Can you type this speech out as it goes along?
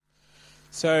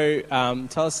So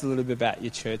tell us a little bit about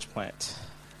your church plant.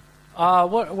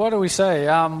 What do we say?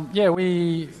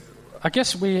 I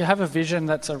guess we have a vision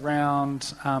that's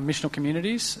around missional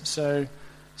communities. So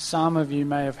some of you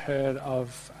may have heard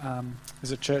of,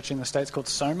 there's a church in the States called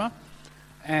Soma.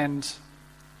 And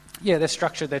they've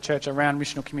structured their church around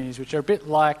missional communities, which are a bit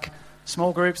like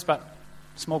small groups, but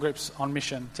small groups on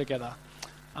mission together.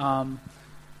 And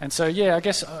so, I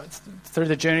guess through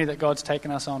the journey that God's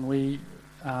taken us on, we,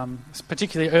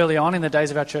 particularly early on in the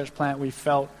days of our church plant, we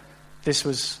felt this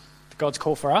was God's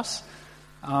call for us,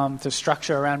 to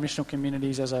structure around missional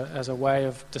communities as a way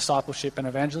of discipleship and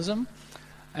evangelism.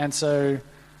 And so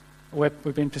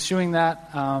we've been pursuing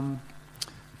that.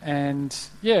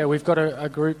 We've got a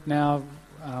group now.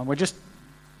 We're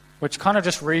kind of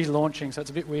just relaunching, so it's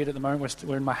a bit weird at the moment.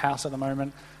 We're in my house at the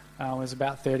moment. There's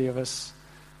about 30 of us.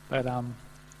 But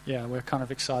we're kind of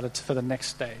excited for the next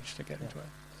stage to get into it.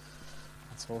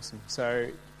 That's awesome. So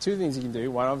 2 things you can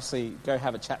do. One, obviously, go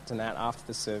have a chat to Nat after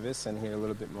the service and hear a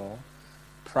little bit more.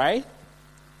 Pray.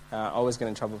 I always get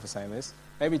in trouble for saying this.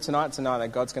 Maybe tonight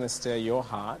that God's going to stir your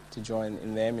heart to join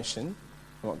in their mission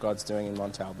and what God's doing in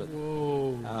Mont Talbot.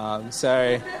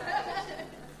 So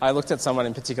I looked at someone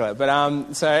in particular.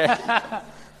 But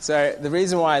so the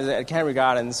reason why is that at Canterbury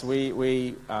Gardens,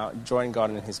 we join God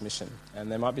in his mission. And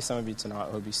there might be some of you tonight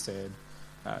who will be stirred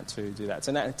to do that.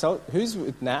 So Nat, who's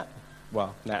with Nat?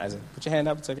 Well, Nat, put your hand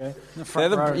up, it's okay. The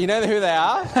front row. You know who they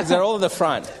are? Because they're all at the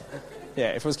front. Yeah,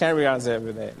 if it was Canterbury Gardens, they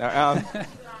were there.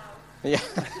 No,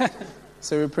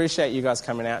 So we appreciate you guys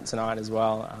coming out tonight as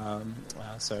well.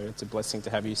 So it's a blessing to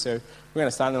have you. So we're going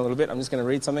to start in a little bit. I'm just going to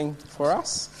read something for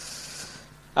us.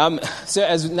 So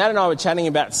as Nat and I were chatting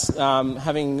about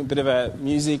having a bit of a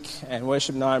music and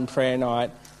worship night and prayer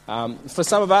night, for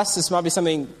some of us, this might be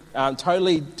something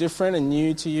totally different and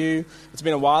new to you. It's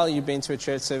been a while you've been to a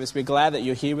church service. We're glad that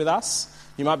you're here with us.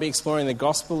 You might be exploring the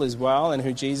gospel as well and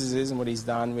who Jesus is and what he's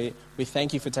done. We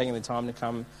thank you for taking the time to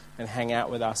come and hang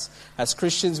out with us. As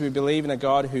Christians, we believe in a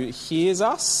God who hears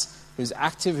us, who's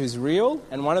active, who's real.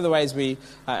 And one of the ways we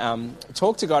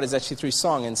talk to God is actually through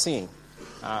song and singing.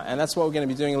 And that's what we're going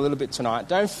to be doing a little bit tonight.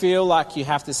 Don't feel like you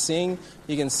have to sing.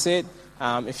 You can sit.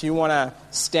 If you want to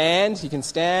stand, you can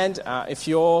stand. If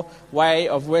your way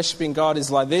of worshipping God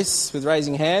is like this, with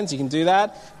raising hands, you can do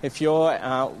that. If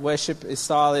your worship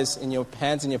style is in your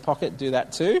hands in your pocket, do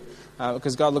that too,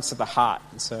 because God looks at the heart.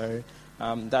 So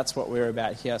that's what we're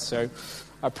about here. So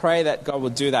I pray that God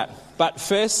will do that. But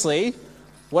firstly,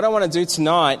 what I want to do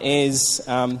tonight is,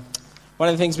 one of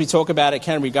the things we talk about at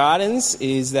Canterbury Gardens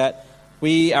is that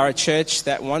we are a church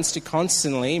that wants to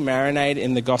constantly marinate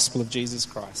in the gospel of Jesus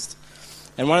Christ.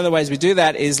 And one of the ways we do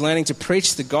that is learning to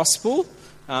preach the gospel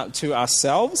to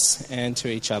ourselves and to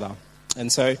each other.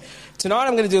 And so tonight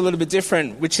I'm going to do a little bit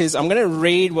different, which is I'm going to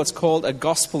read what's called a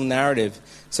gospel narrative.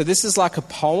 So this is like a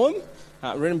poem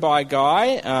written by a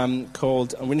guy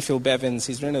called Winfield Bevins.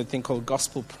 He's written a thing called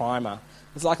Gospel Primer.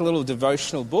 It's like a little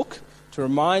devotional book to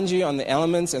remind you on the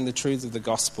elements and the truths of the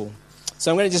gospel. So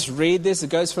I'm going to just read this.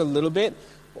 It goes for a little bit.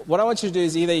 What I want you to do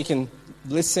is either you can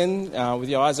listen with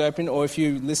your eyes open, or if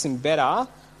you listen better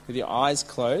with your eyes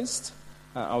closed,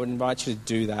 I would invite you to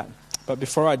do that. But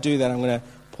before I do that, I'm going to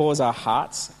pause our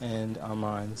hearts and our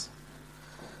minds.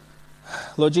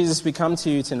 Lord Jesus, we come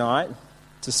to you tonight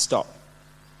to stop.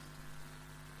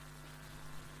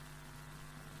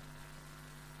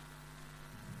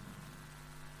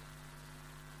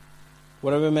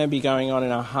 Whatever may be going on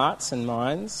in our hearts and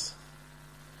minds,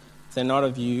 if they're not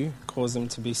of you, cause them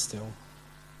to be still.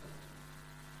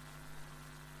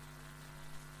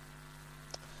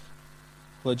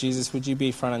 Lord Jesus, would you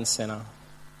be front and center?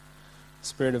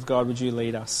 Spirit of God, would you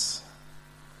lead us?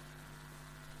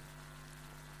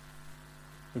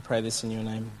 We pray this in your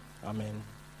name. Amen.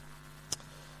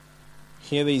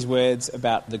 Hear these words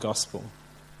about the gospel.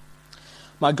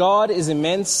 My God is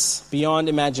immense beyond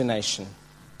imagination.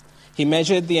 He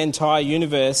measured the entire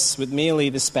universe with merely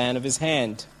the span of his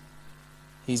hand.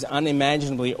 He's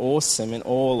unimaginably awesome in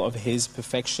all of his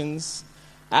perfections,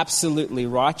 absolutely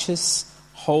righteous,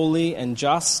 holy and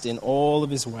just in all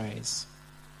of his ways.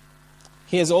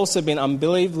 He has also been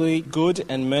unbelievably good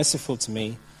and merciful to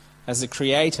me as the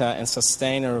creator and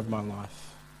sustainer of my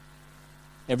life.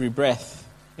 Every breath,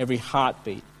 every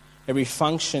heartbeat, every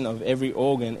function of every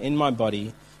organ in my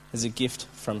body is a gift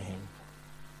from him.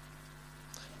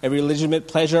 Every legitimate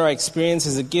pleasure I experience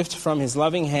is a gift from his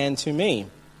loving hand to me.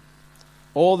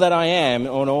 All that I am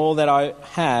and all that I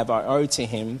have I owe to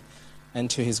him and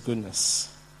to his goodness.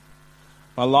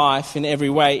 My life in every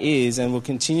way is and will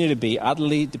continue to be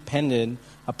utterly dependent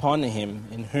upon him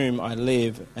in whom I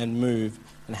live and move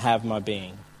and have my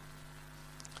being.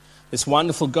 This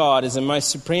wonderful God is the most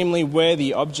supremely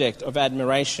worthy object of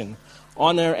admiration,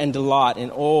 honor, and delight in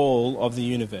all of the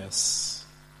universe.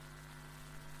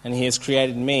 And he has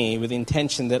created me with the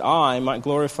intention that I might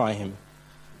glorify him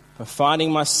by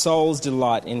finding my soul's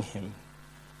delight in him,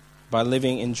 by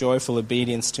living in joyful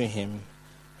obedience to him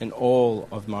in all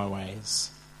of my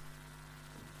ways.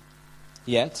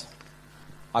 Yet,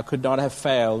 I could not have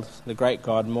failed the great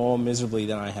God more miserably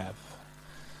than I have.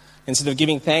 Instead of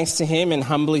giving thanks to him and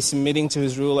humbly submitting to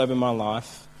his rule over my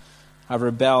life, I've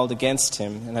rebelled against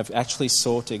him and have actually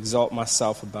sought to exalt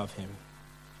myself above him.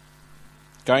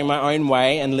 Going my own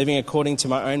way and living according to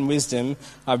my own wisdom,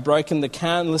 I've broken the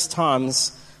countless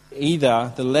times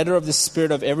either the letter of the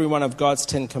spirit of every one of God's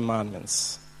 10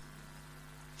 commandments.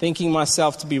 Thinking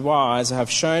myself to be wise, I have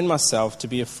shown myself to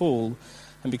be a fool,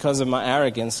 and because of my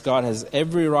arrogance, God has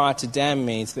every right to damn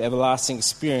me to the everlasting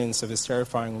experience of his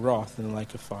terrifying wrath in the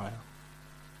lake of fire.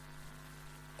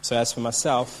 So as for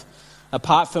myself,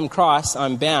 apart from Christ,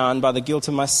 I'm bound by the guilt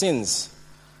of my sins,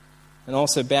 and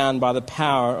also bound by the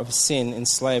power of sin,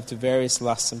 enslaved to various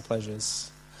lusts and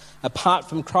pleasures. Apart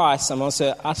from Christ, I'm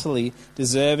also utterly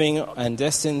deserving and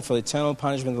destined for eternal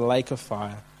punishment in the lake of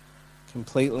fire,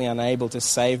 completely unable to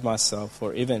save myself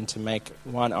or even to make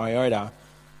one iota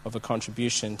of a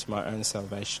contribution to my own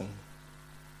salvation.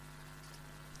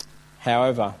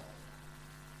 However,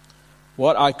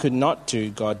 what I could not do,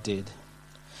 God did.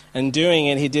 And doing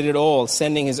it, he did it all,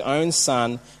 sending his own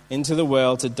Son into the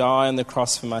world to die on the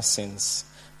cross for my sins,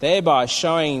 thereby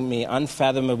showing me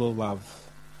unfathomable love.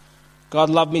 God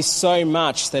loved me so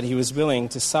much that he was willing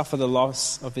to suffer the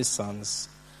loss of his sons.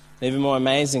 And even more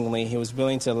amazingly, he was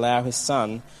willing to allow his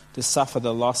Son to suffer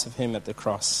the loss of him at the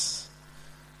cross.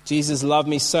 Jesus loved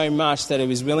me so much that he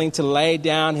was willing to lay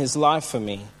down his life for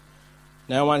me.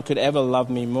 No one could ever love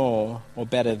me more or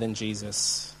better than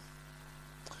Jesus.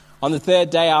 On the third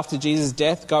day after Jesus'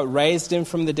 death, God raised him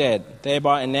from the dead,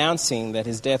 thereby announcing that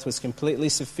his death was completely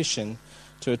sufficient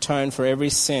to atone for every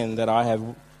sin that I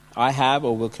have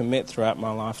or will commit throughout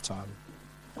my lifetime.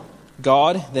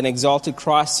 God then exalted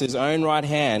Christ to his own right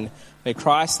hand, where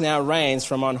Christ now reigns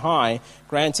from on high,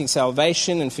 granting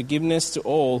salvation and forgiveness to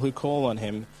all who call on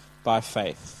him by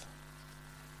faith.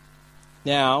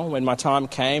 Now, when my time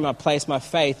came, I placed my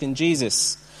faith in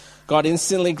Jesus. God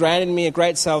instantly granted me a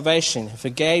great salvation,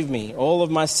 forgave me all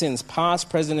of my sins, past,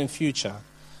 present, and future.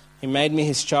 He made me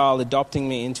his child, adopting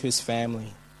me into his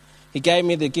family. He gave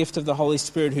me the gift of the Holy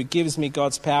Spirit, who gives me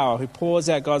God's power, who pours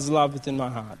out God's love within my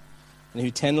heart, and who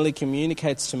tenderly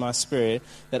communicates to my spirit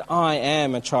that I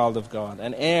am a child of God,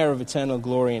 an heir of eternal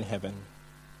glory in heaven.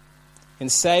 In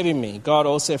saving me, God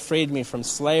also freed me from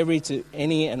slavery to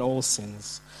any and all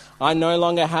sins. I no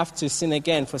longer have to sin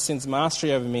again, for sin's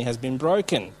mastery over me has been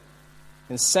broken.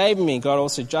 In saving me, God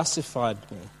also justified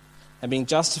me. And being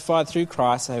justified through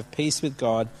Christ, I have peace with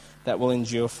God that will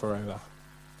endure forever.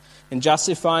 In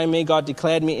justifying me, God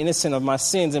declared me innocent of my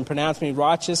sins and pronounced me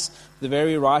righteous with the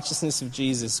very righteousness of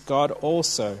Jesus. God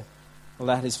also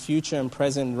allowed his future and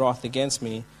present wrath against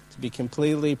me to be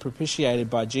completely propitiated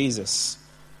by Jesus,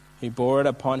 who bore it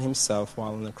upon himself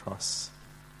while on the cross.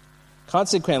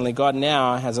 Consequently, God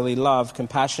now has only love,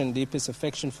 compassion, deepest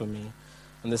affection for me,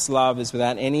 and this love is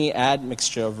without any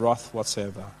admixture of wrath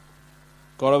whatsoever.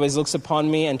 God always looks upon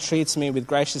me and treats me with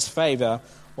gracious favor,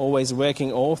 always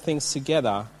working all things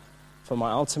together for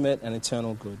my ultimate and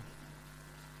eternal good.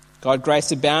 God's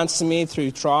grace abounds to me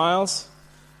through trials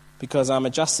because I'm a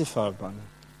justified one.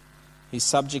 He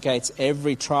subjugates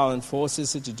every trial and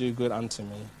forces it to do good unto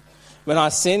me. When I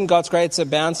sin, God's grace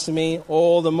abounds to me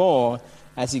all the more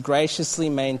as he graciously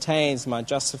maintains my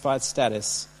justified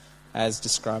status as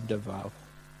described above.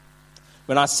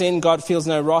 When I sin, God feels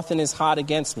no wrath in his heart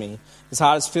against me. His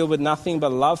heart is filled with nothing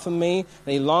but love for me,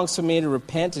 and he longs for me to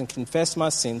repent and confess my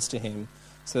sins to him,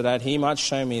 so that he might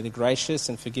show me the gracious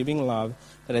and forgiving love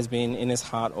that has been in his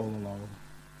heart all along.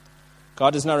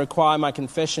 God does not require my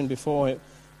confession before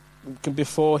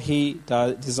he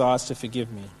desires to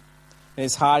forgive me. In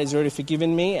his heart he's already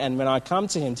forgiven me, and when I come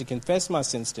to him to confess my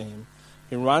sins to him,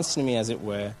 he runs to me as it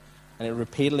were, and it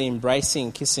repeatedly embracing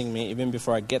and kissing me even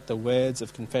before I get the words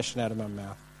of confession out of my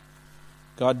mouth.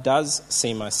 God does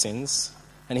see my sins,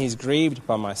 and he's grieved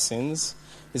by my sins.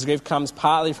 His grief comes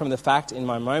partly from the fact in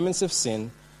my moments of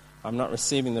sin, I'm not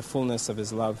receiving the fullness of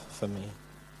his love for me.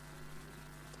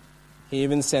 He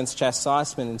even sends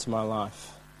chastisement into my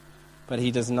life, but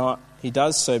he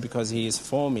does so because he is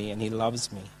for me and he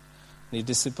loves me, and he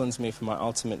disciplines me for my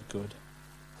ultimate good.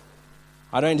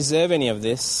 I don't deserve any of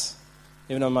this,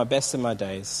 even on my best of my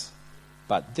days,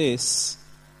 but this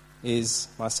is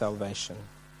my salvation,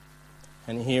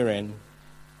 and herein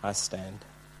I stand.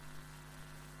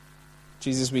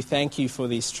 Jesus, we thank you for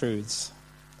these truths.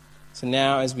 So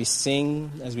now as we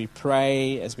sing, as we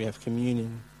pray, as we have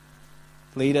communion,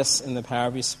 lead us in the power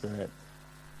of your Spirit.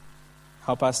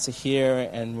 Help us to hear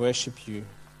and worship you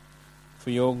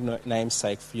for your name's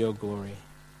sake, for your glory.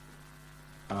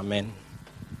 Amen.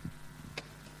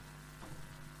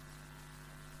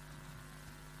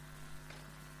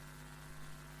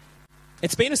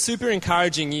 It's been a super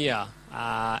encouraging year,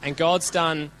 and God's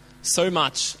done so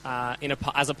much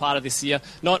as a part of this year,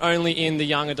 not only in the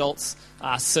young adults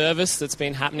service that's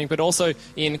been happening, but also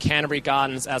in Canterbury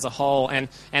Gardens as a whole. And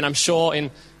I'm sure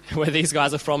in where these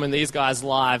guys are from and these guys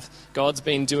live, God's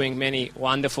been doing many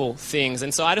wonderful things.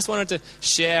 And so I just wanted to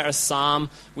share a psalm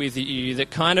with you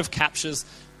that kind of captures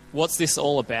what's this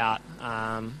all about.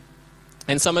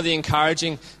 And some of the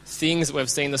encouraging things that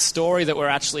we've seen, the story that we're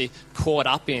actually caught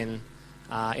up in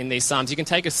these psalms. You can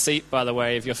take a seat, by the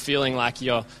way, if you're feeling like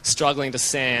you're struggling to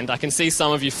stand. I can see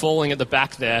some of you falling at the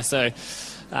back there.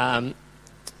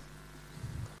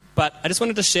 But I just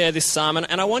wanted to share this psalm,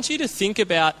 and I want you to think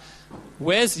about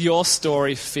where's your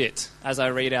story fit as I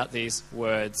read out these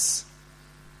words.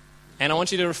 And I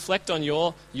want you to reflect on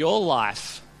your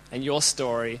life and your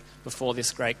story before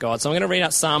this great God. So I'm going to read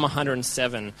out Psalm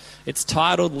 107. It's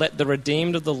titled, "Let the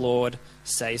Redeemed of the Lord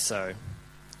Say So."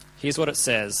 Here's what it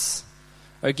says.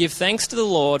 "Oh, give thanks to the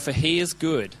Lord, for he is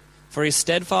good, for his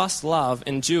steadfast love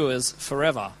endures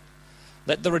forever.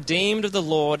 Let the redeemed of the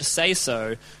Lord say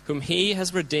so, whom he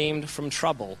has redeemed from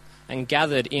trouble and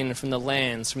gathered in from the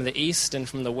lands, from the east and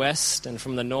from the west and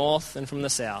from the north and from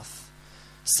the south.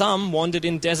 Some wandered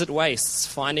in desert wastes,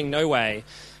 finding no way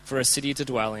for a city to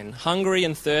dwell in. Hungry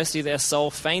and thirsty, their soul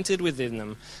fainted within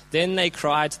them. Then they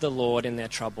cried to the Lord in their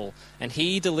trouble, and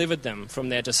he delivered them from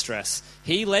their distress.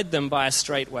 He led them by a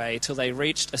straight way till they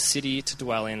reached a city to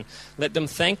dwell in. Let them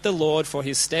thank the Lord for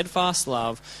his steadfast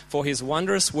love, for his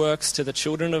wondrous works to the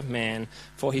children of man,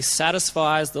 for he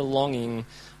satisfies the longing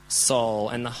soul,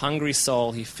 and the hungry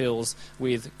soul he fills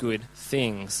with good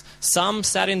things. Some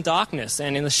sat in darkness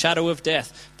and in the shadow of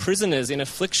death, prisoners in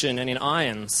affliction and in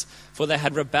irons, for they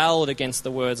had rebelled against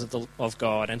the words of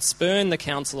God and spurned the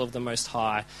counsel of the Most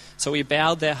High. So he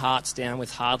bowed their hearts down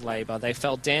with hard labor. They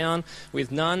fell down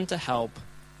with none to help.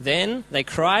 Then they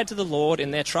cried to the Lord in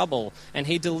their trouble, and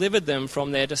he delivered them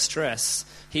from their distress.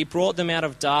 He brought them out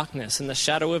of darkness and the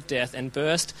shadow of death and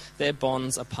burst their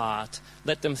bonds apart.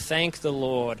 Let them thank the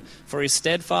Lord for his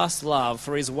steadfast love,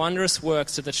 for his wondrous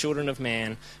works to the children of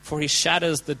man, for he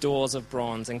shatters the doors of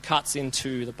bronze and cuts in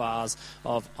two the bars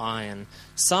of iron.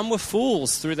 Some were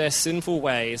fools through their sinful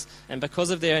ways, and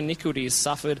because of their iniquities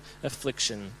suffered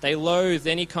affliction. They loathed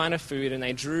any kind of food, and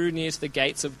they drew near to the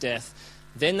gates of death.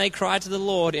 Then they cried to the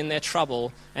Lord in their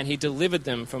trouble, and he delivered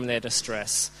them from their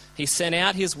distress. He sent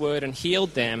out his word and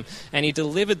healed them, and he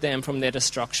delivered them from their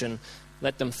destruction.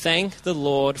 Let them thank the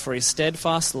Lord for his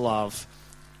steadfast love,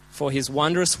 for his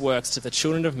wondrous works to the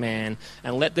children of man,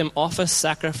 and let them offer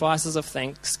sacrifices of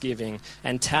thanksgiving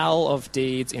and tell of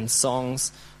deeds in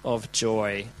songs of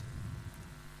joy.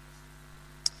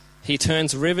 He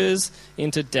turns rivers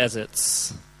into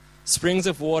deserts, springs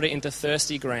of water into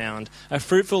thirsty ground, a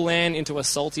fruitful land into a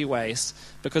salty waste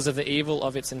because of the evil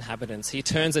of its inhabitants. He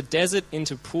turns a desert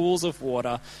into pools of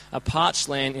water, a parched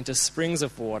land into springs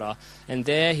of water, and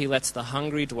there he lets the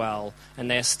hungry dwell, and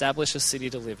they establish a city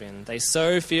to live in. They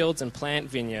sow fields and plant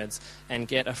vineyards and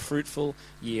get a fruitful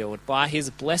yield. By his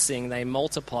blessing they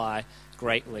multiply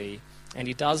greatly, and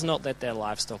he does not let their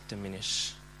livestock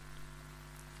diminish.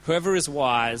 Whoever is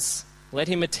wise, let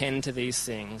him attend to these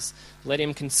things. Let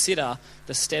him consider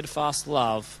the steadfast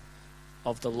love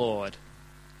of the Lord.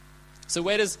 So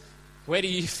where do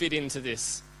you fit into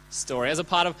this story? As a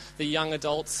part of the young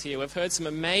adults here, we've heard some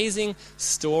amazing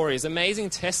stories, amazing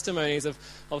testimonies of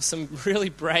some really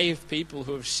brave people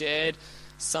who have shared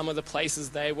some of the places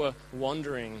they were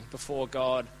wandering before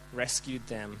God rescued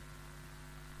them.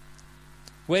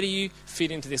 Where do you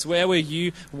fit into this? Where were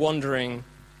you wandering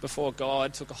before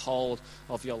God took a hold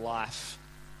of your life?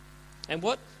 And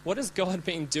what has God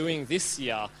been doing this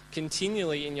year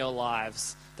continually in your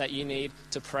lives that you need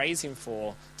to praise him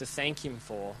for, to thank him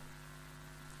for?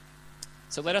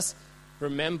 So let us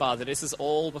remember that this is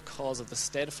all because of the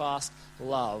steadfast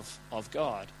love of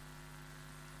God.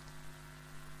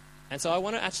 And so I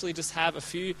want to actually just have a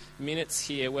few minutes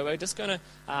here where we're just going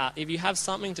to, if you have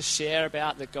something to share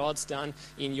about that God's done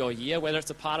in your year, whether it's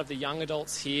a part of the young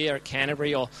adults here at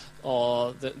Canterbury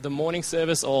or the morning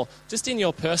service or just in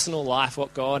your personal life,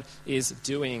 what God is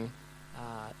doing,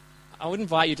 I would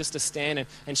invite you just to stand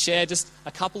and share just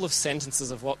a couple of sentences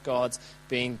of what God's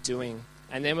been doing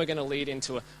And then we're going to lead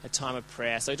into a time of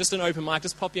prayer. So just an open mic,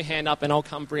 just pop your hand up and I'll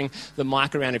come bring the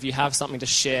mic around if you have something to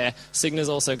share. Signa's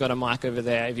also got a mic over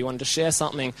there if you wanted to share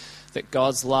something that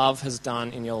God's love has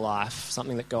done in your life,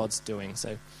 something that God's doing. So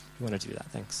if you want to do that,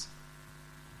 thanks.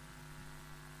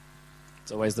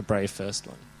 It's always the brave first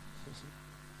one.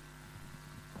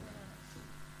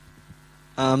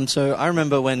 So I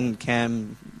remember when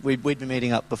Cam, we'd been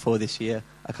meeting up before this year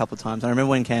a couple of times. I remember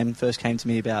when Cam first came to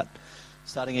me about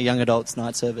starting a young adults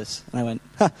night service, and I went,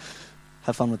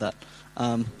 have fun with that.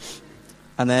 And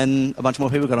then a bunch more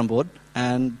people got on board,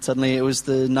 and suddenly it was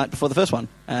the night before the first one,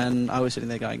 and I was sitting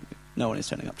there going, no one is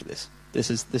turning up to this. This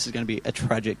is going to be a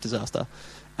tragic disaster.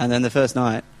 And then the first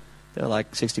night, there were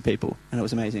like 60 people, and it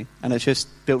was amazing. And it's just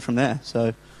built from there.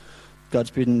 So God's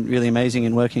been really amazing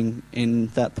in working in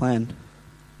that plan.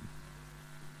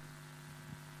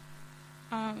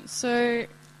 So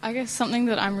I guess something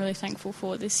that I'm really thankful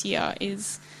for this year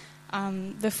is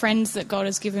the friends that God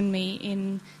has given me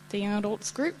in the young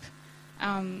adults group.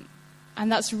 And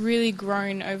that's really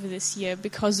grown over this year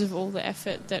because of all the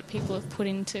effort that people have put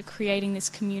into creating this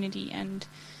community, and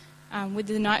with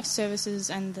the night services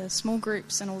and the small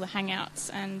groups and all the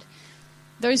hangouts. And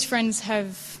those friends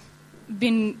have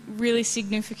been really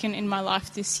significant in my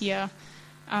life this year.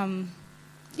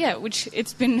 Which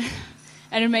it's been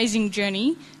an amazing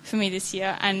journey for me this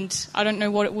year, and I don't know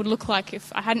what it would look like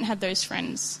if I hadn't had those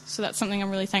friends. So that's something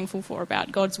I'm really thankful for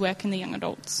about God's work in the young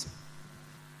adults.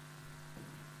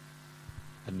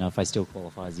 I don't know if I still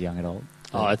qualify as a young adult.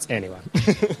 Oh, it's anyone.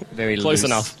 Very Close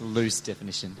enough. Loose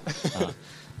definition.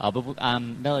 But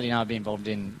Melody and I have been involved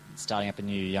in starting up a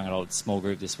new young adult small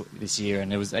group this year,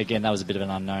 and it was, again, that was a bit of an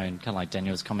unknown, kind of like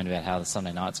Daniel's comment about how the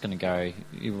Sunday night's going to go.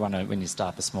 You wonder when you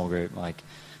start a small group, like,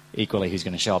 equally who's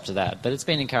going to show up to that. But it's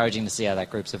been encouraging to see how that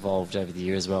group's evolved over the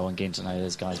year as well, and getting to know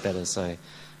those guys better. So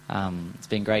it's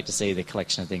been great to see the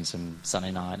collection of things from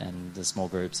Sunday night and the small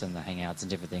groups and the hangouts and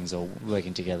different things all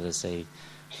working together to see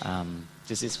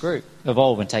just this group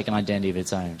evolve and take an identity of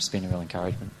its own. It's been a real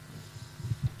encouragement.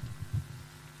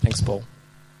 Thanks, Paul.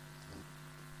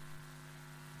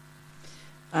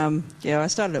 I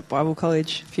started at Bible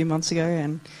college a few months ago,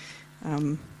 and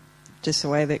just the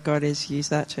way that God has used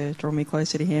that to draw me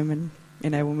closer to Him and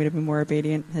enable me to be more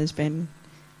obedient has been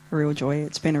a real joy.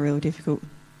 It's been a real difficult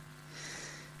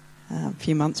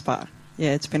few months, but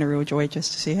yeah, it's been a real joy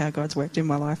just to see how God's worked in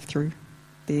my life through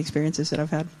the experiences that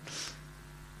I've had.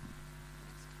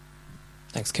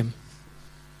 Thanks, Kim.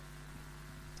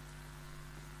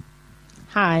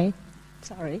 Hi.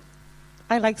 Sorry.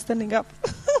 I like standing up.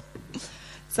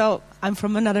 So, I'm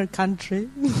from another country.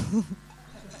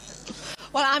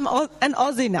 Well, I'm an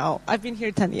Aussie now. I've been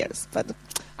here 10 years, but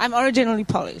I'm originally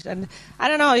Polish. And I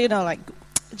don't know, like,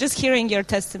 just hearing your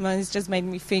testimonies just made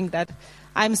me think that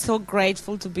I'm so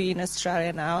grateful to be in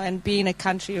Australia now and be in a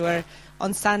country where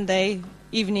on Sunday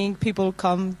evening people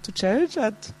come to church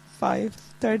at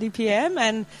 5:30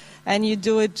 p.m. and you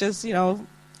do it just,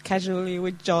 casually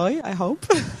with joy, I hope.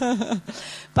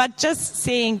 But just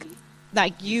seeing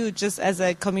like you just as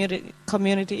a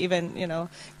community even,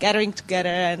 gathering together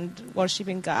and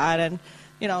worshiping God, and,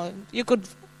 you could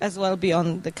as well be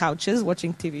on the couches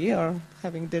watching TV or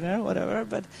having dinner, whatever.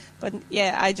 But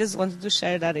yeah, I just wanted to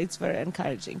share that it's very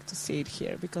encouraging to see it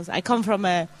here, because I come from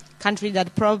a country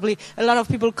that probably a lot of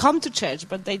people come to church,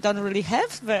 but they don't really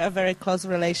have a very close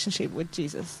relationship with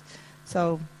Jesus.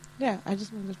 So yeah, I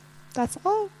just wanted, that's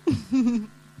all.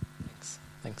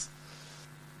 Thanks.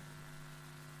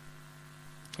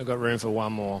 I've got room for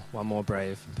one more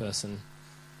brave person.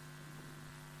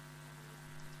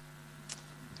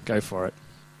 Go for it.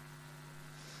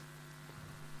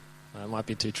 It might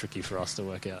be too tricky for us to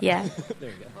work out. Yeah. There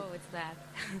we go. Oh, it's that.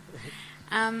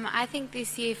 I think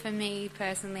this year for me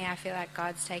personally, I feel like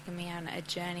God's taken me on a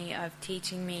journey of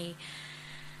teaching me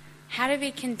how to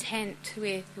be content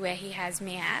with where He has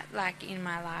me at, like in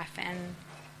my life. And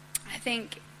I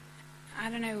think,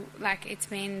 it's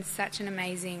been such an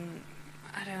amazing,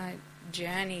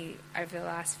 journey over the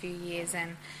last few years.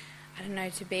 And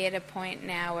to be at a point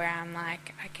now where I'm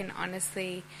like, I can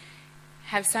honestly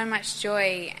have so much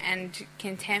joy and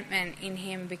contentment in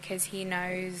Him, because He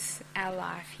knows our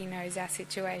life, He knows our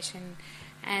situation,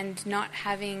 and not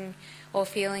having or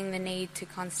feeling the need to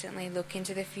constantly look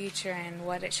into the future and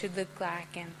what it should look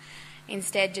like, and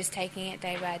instead just taking it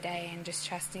day by day and just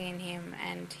trusting in Him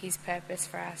and His purpose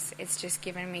for us. It's just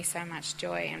given me so much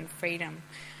joy and freedom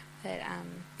that,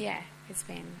 it's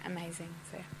been amazing.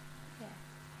 So, yeah.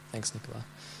 Thanks, Nicola.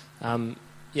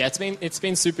 It's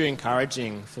been super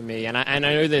encouraging for me, and I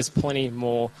know there's plenty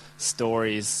more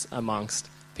stories amongst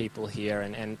people here,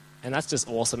 and And that's just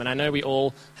awesome. And I know we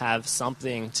all have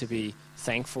something to be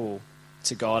thankful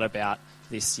to God about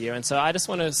this year. And so I just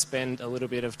want to spend a little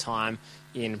bit of time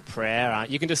in prayer.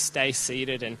 You can just stay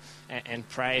seated and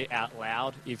pray out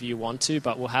loud if you want to,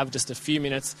 but we'll have just a few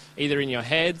minutes either in your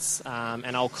heads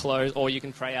and I'll close, or you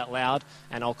can pray out loud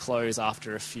and I'll close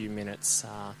after a few minutes.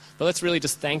 But let's really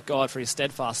just thank God for his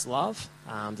steadfast love,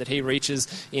 that he reaches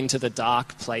into the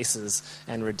dark places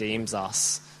and redeems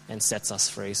us and sets us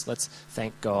free. So let's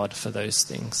thank God for those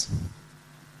things.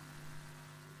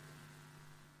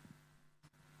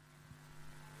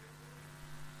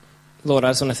 Lord,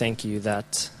 I just want to thank you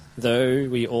that though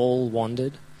we all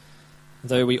wandered,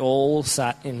 though we all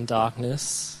sat in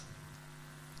darkness,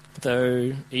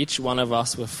 though each one of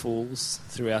us were fools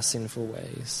through our sinful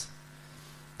ways,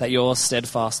 that your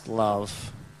steadfast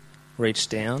love reached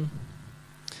down,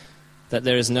 that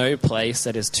there is no place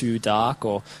that is too dark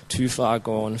or too far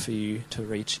gone for you to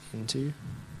reach into.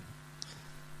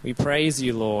 We praise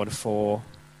you, Lord, for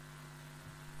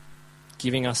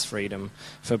giving us freedom,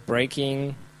 for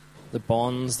breaking the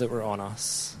bonds that were on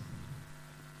us,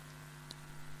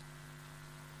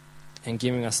 and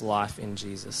giving us life in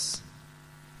Jesus.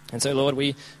 And so, Lord,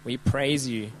 we praise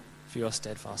you for your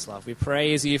steadfast love. We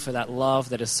praise you for that love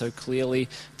that is so clearly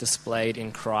displayed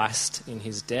in Christ, in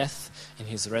his death, in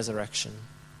his resurrection.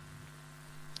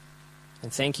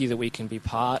 And thank you that we can be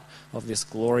part of this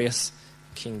glorious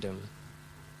kingdom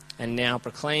and now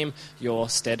proclaim your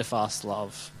steadfast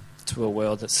love to a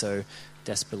world that so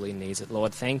desperately needs it.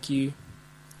 Lord, thank you.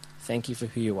 Thank you for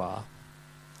who you are.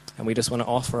 And we just want to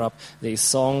offer up these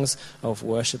songs of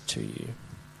worship to you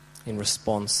in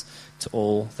response to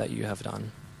all that you have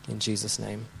done. In Jesus'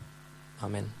 name,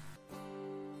 amen.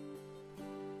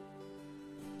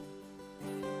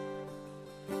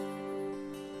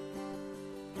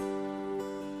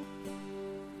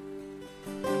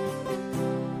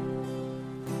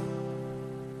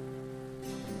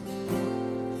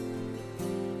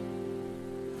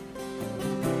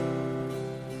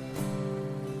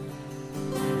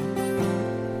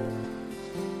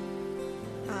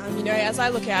 As I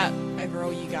look out over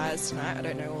all you guys tonight, I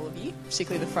don't know all of you,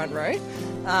 particularly the front row,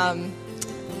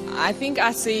 I think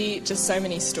I see just so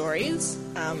many stories.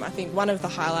 I think one of the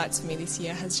highlights for me this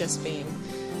year has just been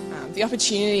the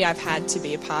opportunity I've had to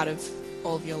be a part of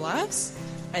all of your lives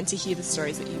and to hear the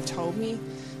stories that you've told me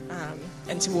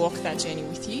and to walk that journey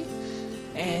with you.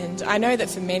 And I know that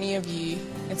for many of you,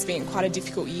 it's been quite a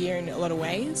difficult year in a lot of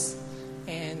ways.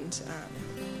 And,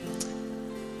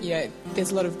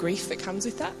 there's a lot of grief that comes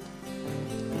with that.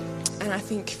 And I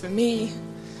think for me,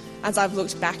 as I've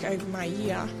looked back over my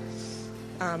year,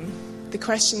 the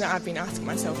question that I've been asking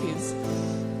myself is,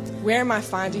 where am I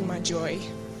finding my joy?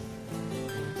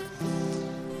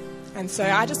 And so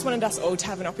I just wanted us all to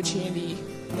have an opportunity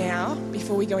now,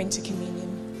 before we go into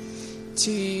communion,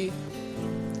 to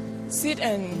sit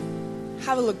and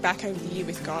have a look back over the year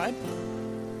with God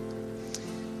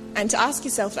and to ask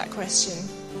yourself that question.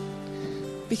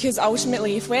 Because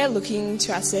ultimately, if we're looking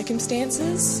to our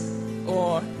circumstances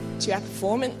or to our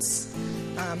performance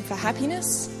for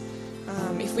happiness,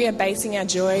 if we are basing our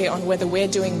joy on whether we're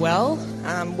doing well,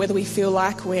 whether we feel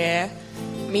like we're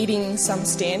meeting some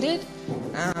standard,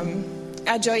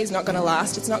 our joy is not going to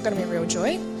last. It's not going to be real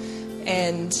joy.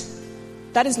 And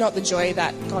that is not the joy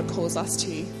that God calls us to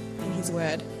in his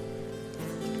word.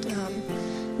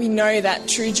 We know that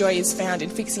true joy is found in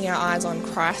fixing our eyes on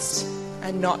Christ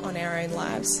and not on our own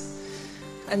lives.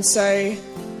 And so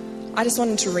I just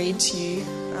wanted to read to you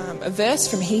a verse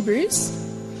from Hebrews,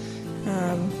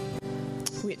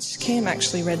 which Cam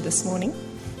actually read this morning,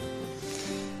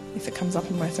 if it comes up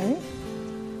on my phone.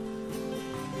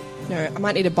 No, I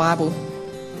might need a Bible.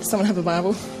 Does someone have a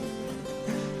Bible?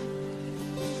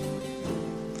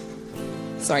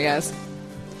 Sorry, guys.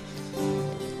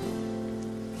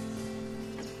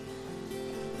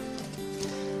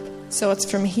 So it's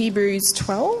from Hebrews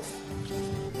 12.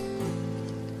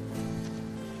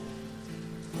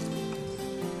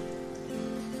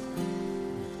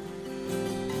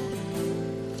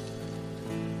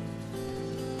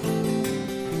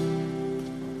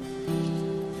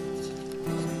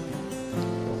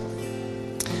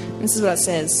 This is what it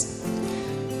says.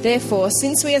 Therefore,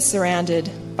 since we are surrounded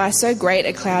by so great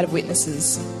a cloud of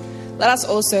witnesses, let us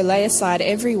also lay aside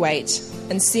every weight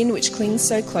and sin which clings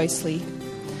so closely,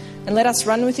 and let us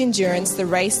run with endurance the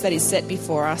race that is set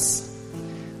before us,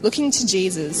 looking to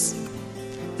Jesus,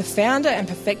 the founder and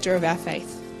perfecter of our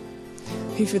faith,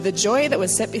 who for the joy that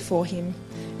was set before him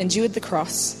endured the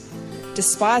cross,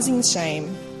 despising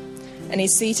shame, and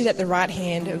is seated at the right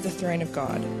hand of the throne of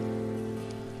God.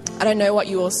 I don't know what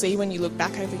you all see when you look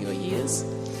back over your years.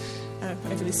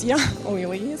 over this year, all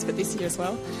your years, but this year as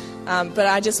well. But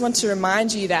I just want to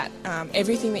remind you that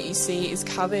everything that you see is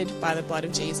covered by the blood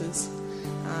of Jesus.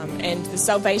 And the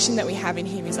salvation that we have in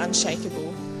him is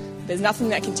unshakable. There's nothing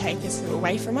that can take us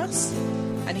away from us.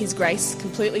 And his grace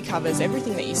completely covers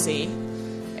everything that you see.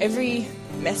 Every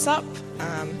mess up,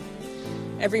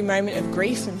 every moment of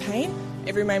grief and pain,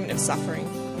 every moment of suffering.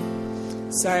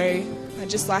 So I'd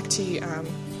just like to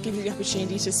give you the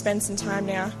opportunity to spend some time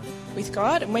now with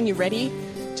God. And when you're ready,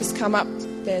 just come up.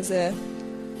 There's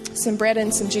some bread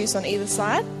and some juice on either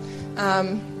side.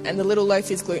 And the little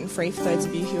loaf is gluten-free for those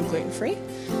of you who are gluten-free.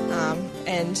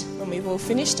 And when we've all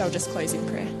finished, I'll just close in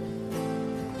prayer.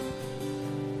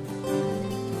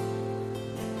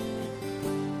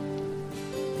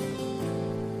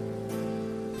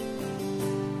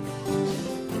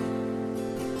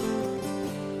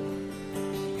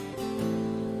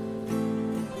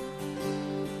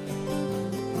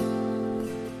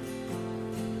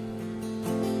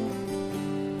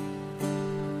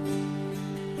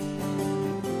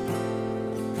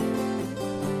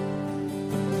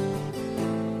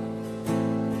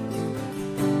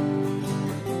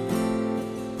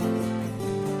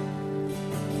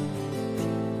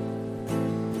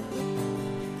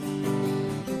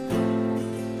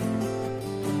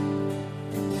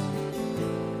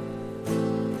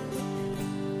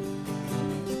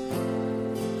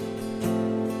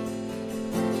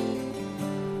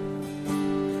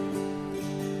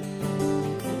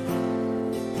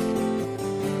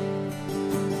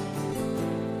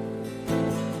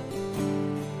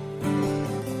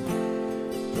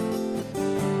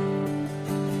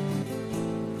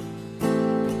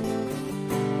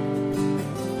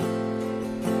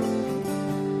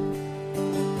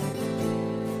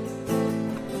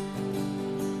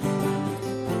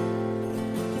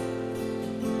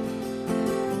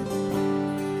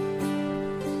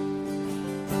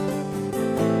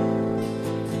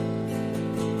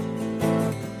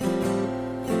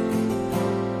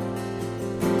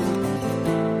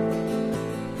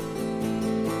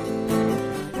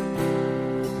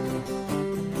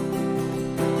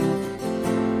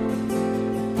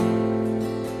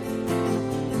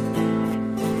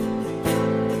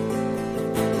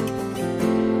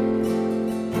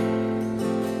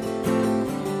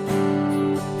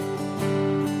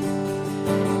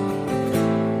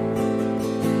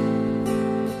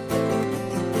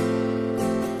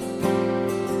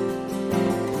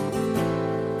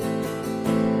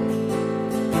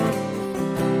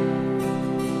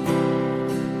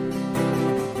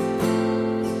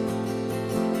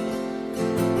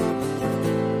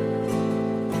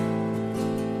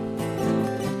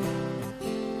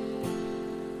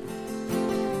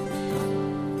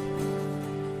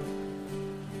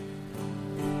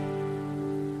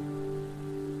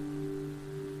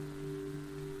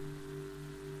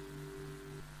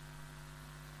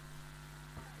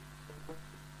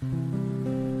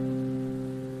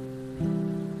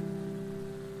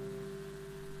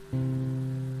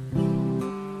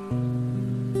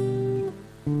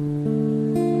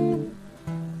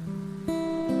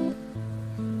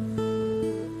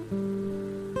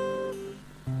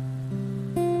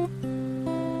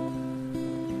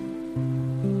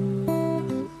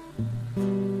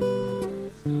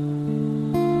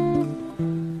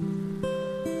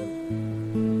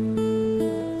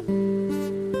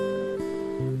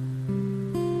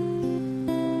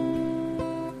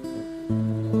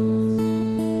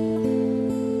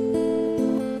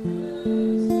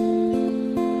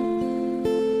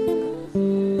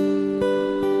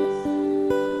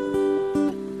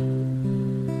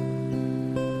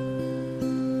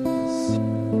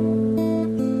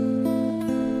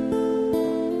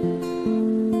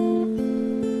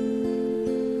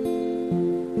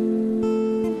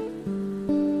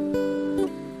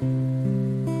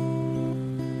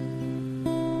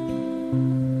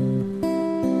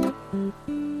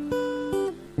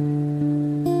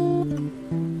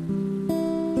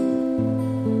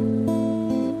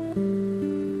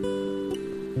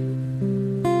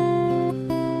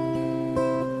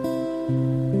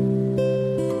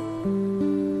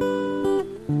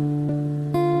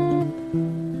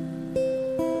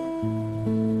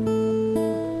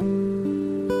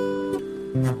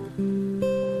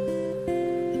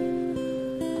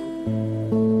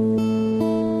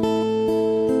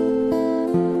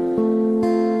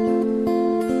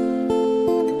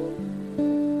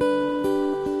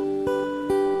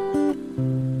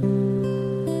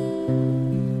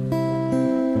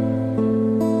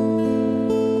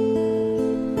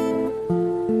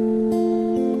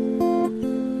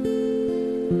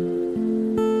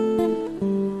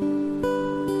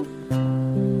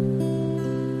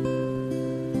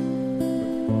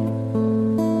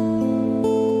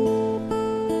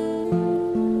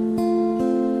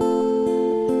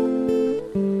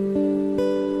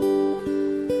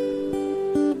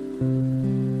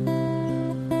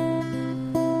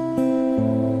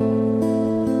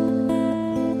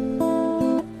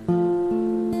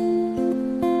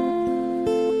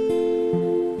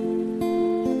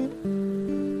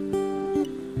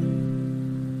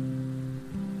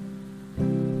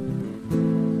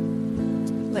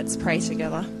 Let's pray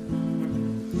together.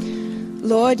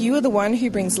 Lord, you are the one who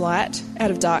brings light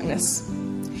out of darkness,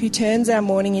 who turns our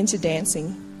mourning into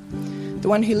dancing, the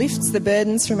one who lifts the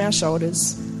burdens from our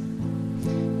shoulders.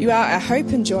 You are our hope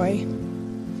and joy,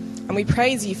 and we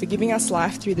praise you for giving us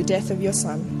life through the death of your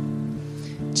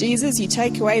Son. Jesus, you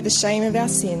take away the shame of our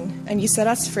sin, and you set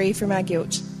us free from our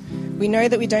guilt. We know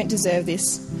that we don't deserve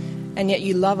this, and yet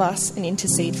you love us and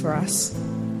intercede for us.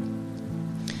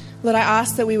 Lord, I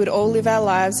ask that we would all live our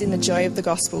lives in the joy of the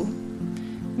gospel.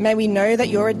 May we know that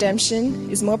your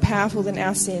redemption is more powerful than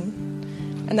our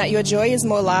sin, and that your joy is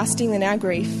more lasting than our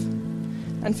grief.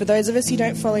 And for those of us who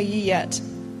don't follow you yet,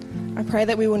 I pray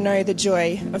that we will know the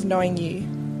joy of knowing you.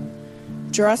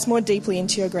 Draw us more deeply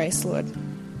into your grace, Lord.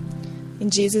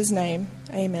 In Jesus' name,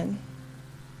 amen.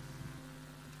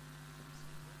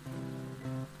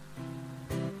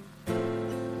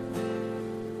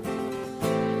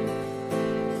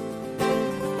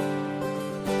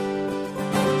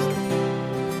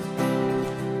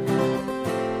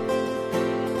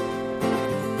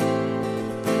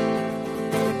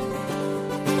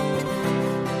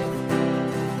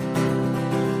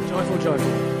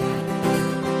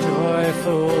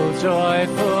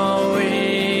 Joyful,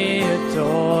 we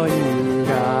adore you,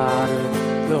 God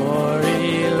of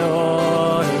glory,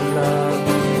 Lord of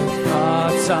love.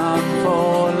 Hearts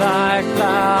unfold like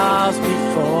clouds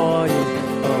before you,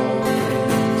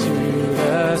 open to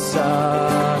the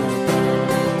Son of God.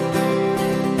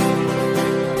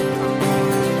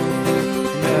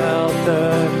 Melt the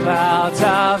clouds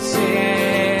of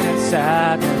sin and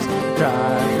sadness,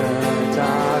 drive the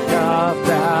dark of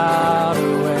doubt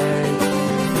away.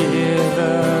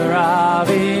 Giver of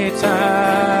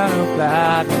eternal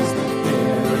gladness,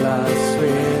 fill us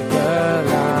with the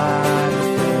light of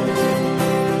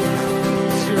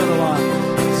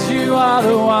faith. You are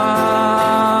the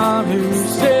one who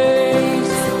saves.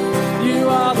 You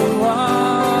are the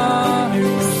one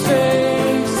who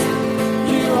saves.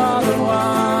 You are the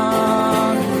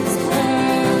one who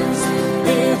stands.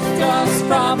 Lift us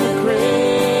from the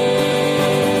grave.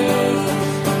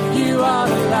 You are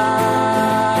the light.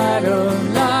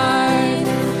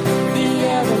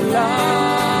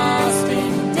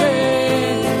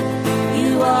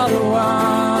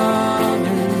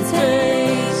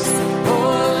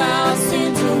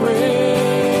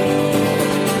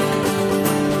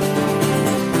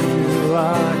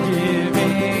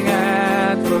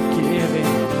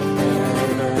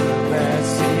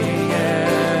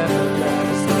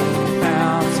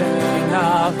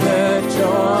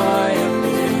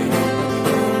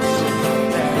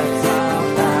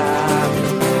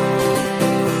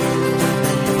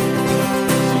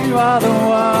 You are the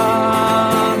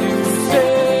one who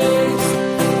saves.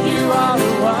 You are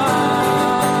the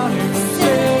one who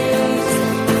saves.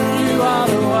 You are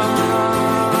the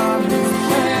one who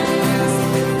can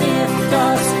lift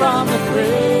us from the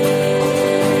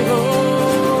grave.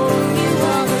 Oh, you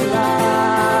are the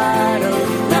light of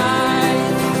light,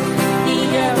 the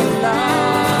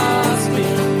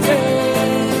everlasting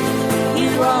day.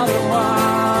 You are the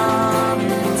one who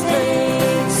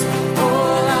takes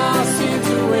all our sins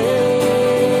away.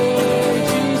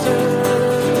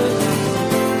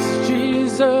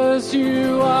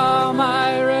 You are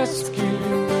my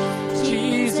rescue.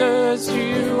 Jesus,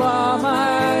 you are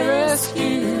my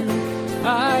rescue.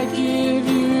 I give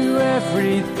you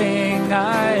everything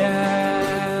I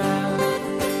am.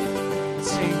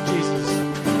 Sing Jesus.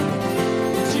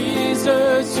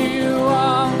 Jesus, you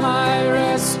are my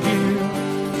rescue.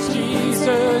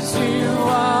 Jesus, you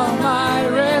are my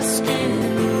rescue.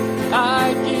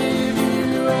 I give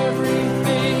you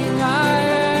everything I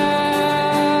am.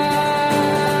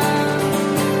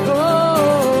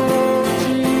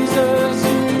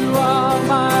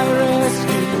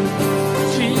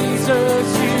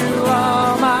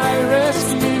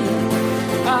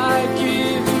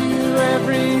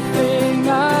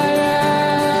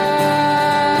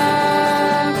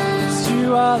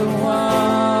 You are the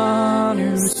one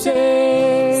who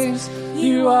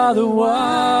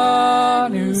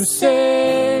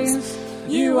saves.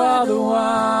 You are the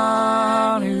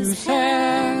one whose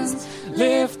hands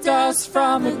lift us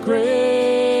from the grave.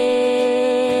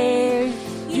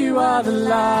 You are the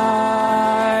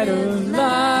light of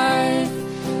life,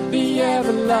 the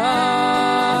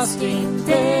everlasting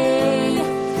day.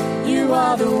 You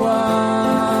are the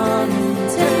one who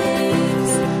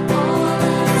takes all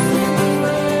our sin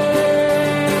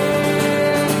away.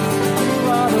 You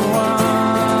are the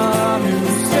one who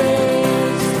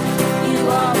saves. You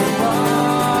are the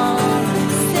one who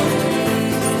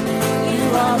saves. You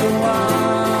are the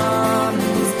one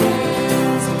who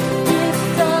stands.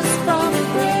 Lift us from the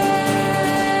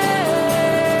grave.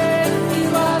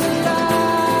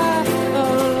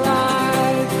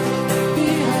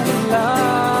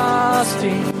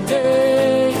 everlasting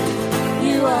day.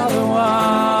 You are the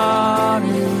one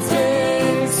who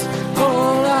takes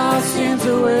all our sins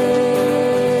away.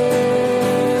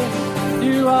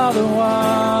 You are the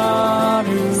one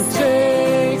who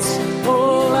takes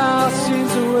all our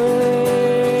sins away.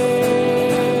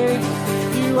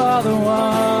 You are the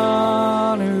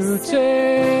one who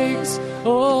takes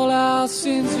all our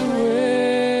sins away.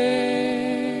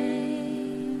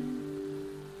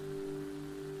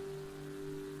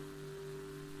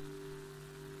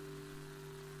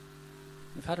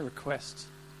 We've had a request.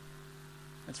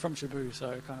 It's from Shabu, so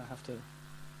I kind of have to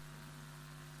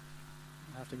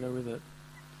go with it.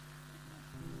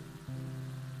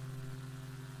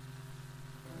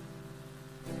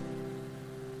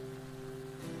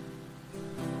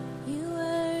 You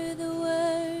were the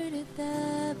Word at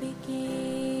the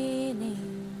beginning,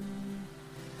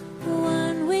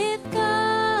 one with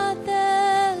God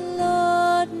the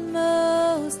Lord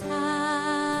Most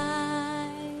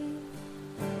High.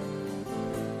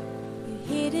 Your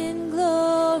hidden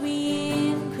glory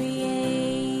in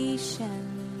creation,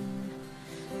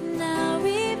 now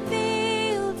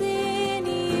revealed in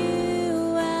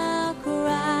you, our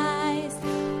Christ.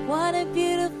 What a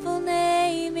beautiful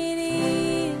name it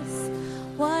is.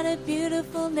 What a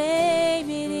beautiful name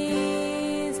it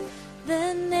is.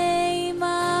 The name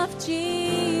of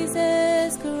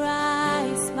Jesus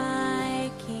Christ, my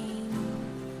King.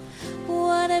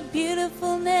 What a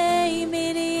beautiful name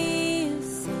it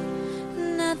is.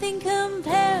 Nothing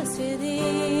compares to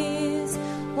this.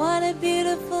 What a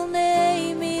beautiful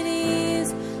name it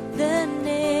is. The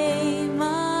name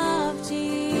of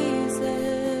Jesus.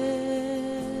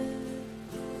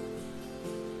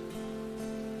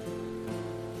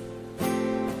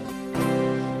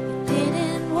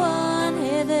 Didn't want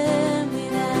heaven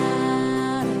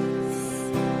without us.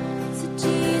 So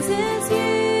Jesus,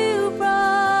 you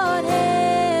brought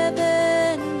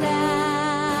heaven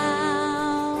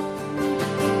down.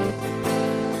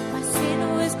 My sin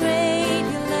was great,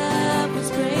 your love was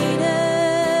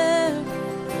greater.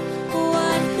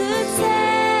 What could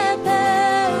separate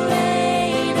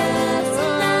us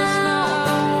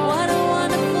now? What a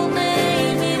wonderful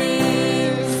name it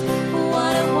is.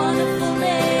 What a wonderful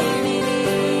name it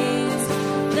is.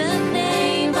 The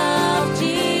name of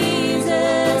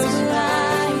Jesus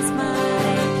Christ,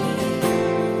 my King.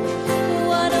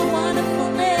 What a wonderful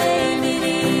name it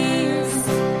is.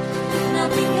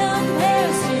 Nothing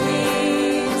compares to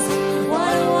this.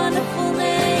 What a wonderful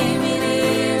name it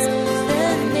is. The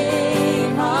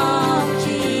name of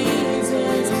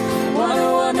Jesus. What a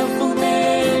wonderful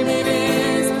name it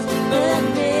is. The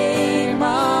name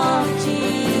of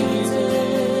Jesus.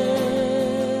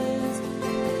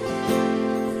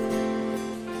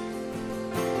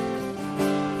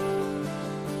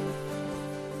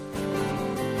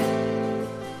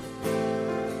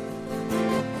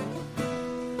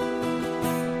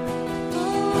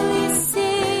 We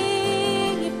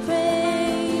sing your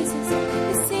praises.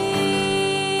 We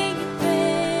sing your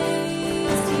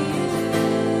praise to you.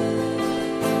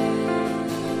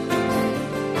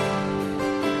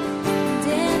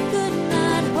 Death could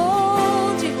not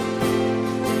hold you.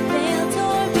 Veil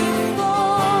tore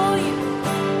before you.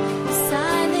 You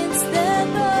silenced the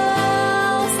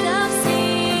ghost of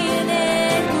sin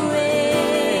and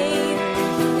grave.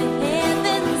 The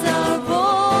heavens are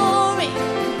roaring.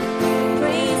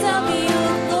 Praise of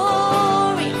your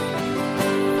glory,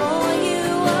 for you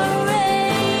are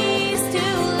raised to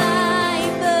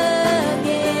life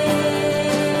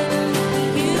again.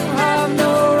 You have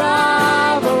no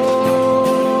rival,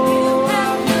 you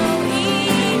have no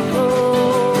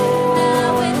equal.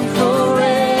 Now and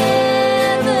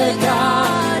forever,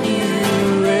 God, you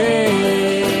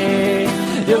reign.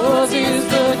 Yours is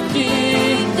the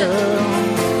kingdom.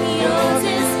 Yours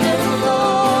is the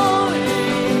glory.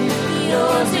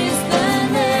 Yours is the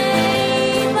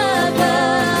name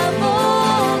above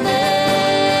all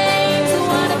names.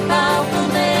 What a powerful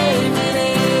name it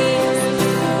is.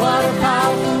 What a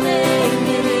powerful name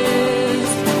it is.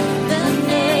 The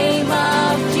name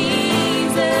of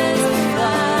Jesus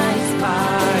Christ,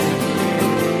 my King.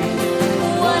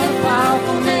 What a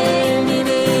powerful name it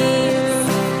is.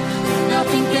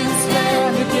 Nothing can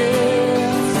stand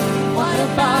against. What a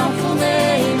powerful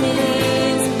name it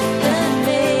is. The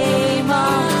name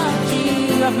of Jesus.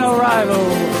 You have no rival.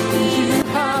 You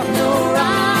have no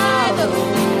rival.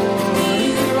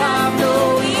 You have no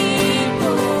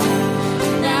equal.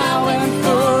 Now and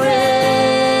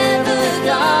forever,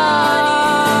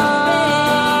 God, you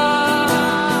reign.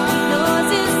 Yours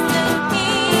is the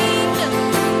kingdom.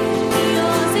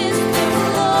 Yours is the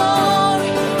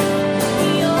glory.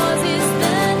 Yours is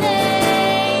the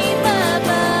name above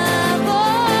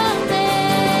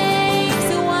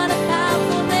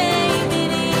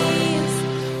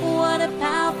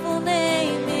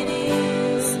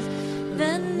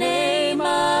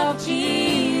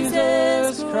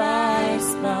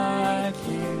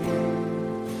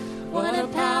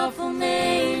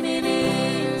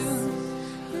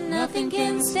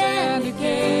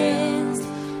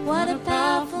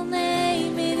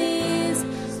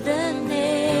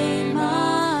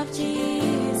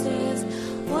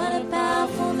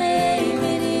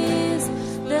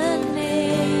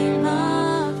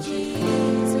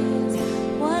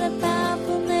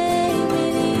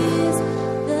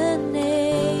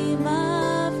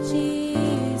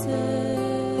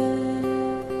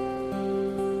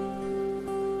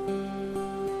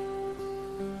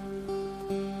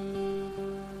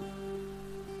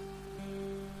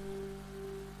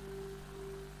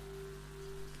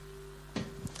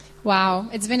Wow,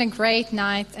 it's been a great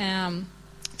night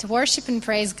to worship and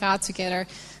praise God together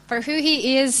for who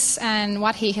He is and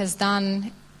what He has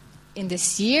done in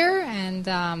this year and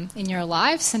in your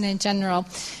lives and in general.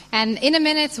 And in a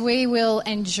minute, we will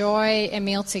enjoy a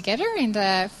meal together. In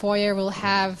the foyer, we'll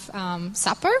have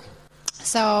supper.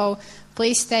 So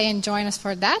please stay and join us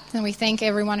for that. And we thank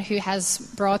everyone who has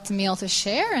brought the meal to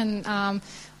share. And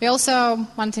we also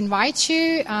want to invite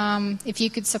you, if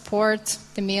you could support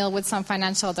the meal with some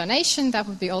financial donation, that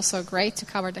would be also great to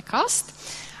cover the cost.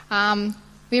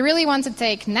 We really want to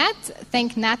thank Nat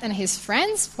and his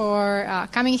friends for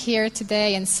coming here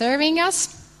today and serving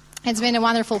us. It's been a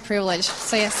wonderful privilege.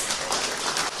 So yes.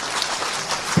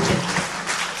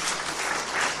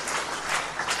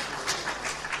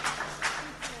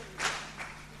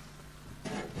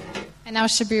 And now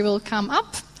Shabir will come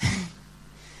up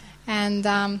and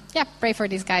pray for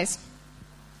these guys.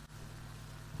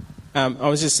 I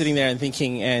was just sitting there and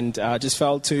thinking and just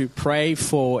felt to pray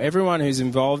for everyone who's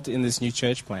involved in this new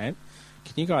church plant.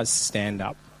 Can you guys stand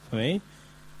up for me?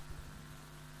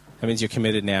 That means you're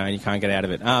committed now and you can't get out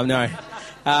of it. No.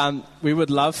 We would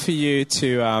love for you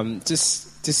to just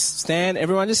stand.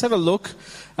 Everyone, just have a look.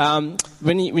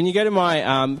 When you go to my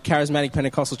charismatic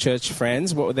Pentecostal church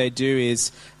friends, what they do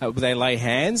is they lay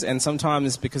hands, and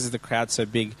sometimes because the crowd's so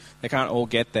big, they can't all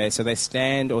get there, so they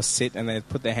stand or sit and they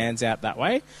put their hands out that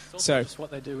way. It's also just what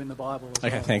they do in the Bible.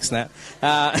 Okay, well. Thanks, Nat.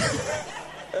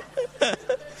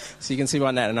 So you can see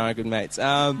why Nat and I are good mates.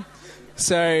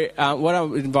 So what I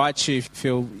would invite you, if you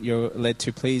feel you're led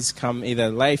to, please come either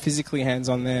lay physically hands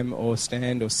on them or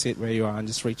stand or sit where you are and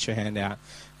just reach your hand out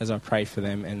as I pray for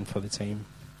them and for the team.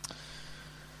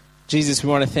 Jesus, we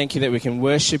want to thank you that we can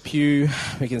worship you,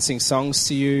 we can sing songs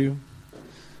to you,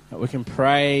 that we can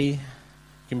pray,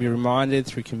 we can be reminded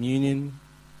through communion.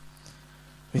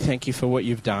 We thank you for what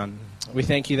you've done. We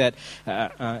thank you that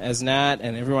as Nat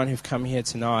and everyone who've come here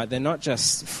tonight, they're not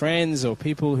just friends or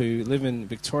people who live in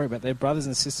Victoria, but they're brothers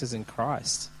and sisters in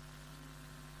Christ.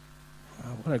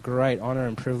 What a great honour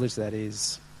and privilege that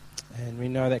is. And we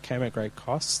know that came at great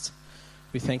cost.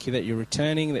 We thank you that you're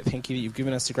returning, thank you that you've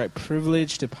given us a great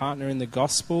privilege to partner in the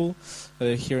gospel,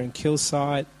 whether here in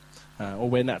Kilsyth or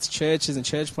where Nat's churches and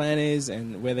church plan is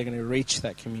and where they're going to reach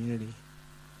that community.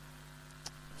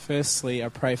 Firstly, I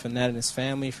pray for Nat and his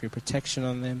family, for your protection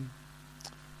on them.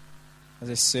 As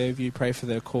they serve you, pray for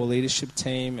the core leadership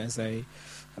team as they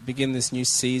begin this new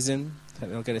season, that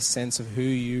they'll get a sense of who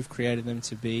you've created them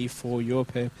to be for your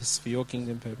purpose, for your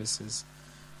kingdom purposes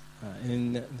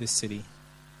in this city.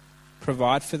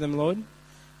 Provide for them, Lord.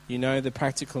 You know the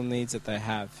practical needs that they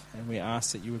have, and we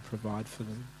ask that you would provide for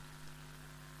them.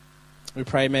 We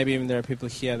pray maybe even there are people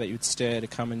here that you would stir to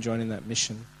come and join in that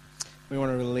mission. We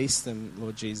want to release them,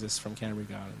 Lord Jesus, from Canterbury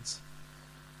Gardens.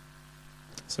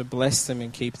 So bless them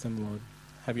and keep them, Lord.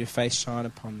 Have your face shine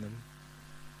upon them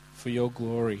for your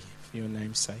glory, for your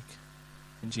name's sake.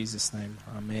 In Jesus' name,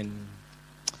 amen.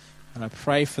 And I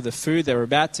pray for the food that we're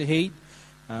about to eat.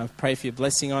 Pray for your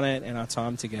blessing on it and our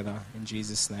time together. In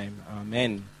Jesus' name,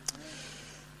 amen.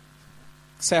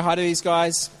 Say hi to these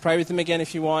guys. Pray with them again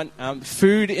if you want.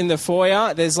 Food in the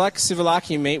foyer. There's like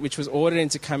souvlaki meat, which was ordered in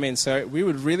to come in. So we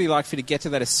would really like for you to get to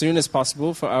that as soon as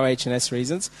possible for OH&S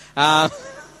reasons. But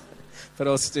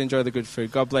also to enjoy the good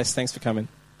food. God bless. Thanks for coming.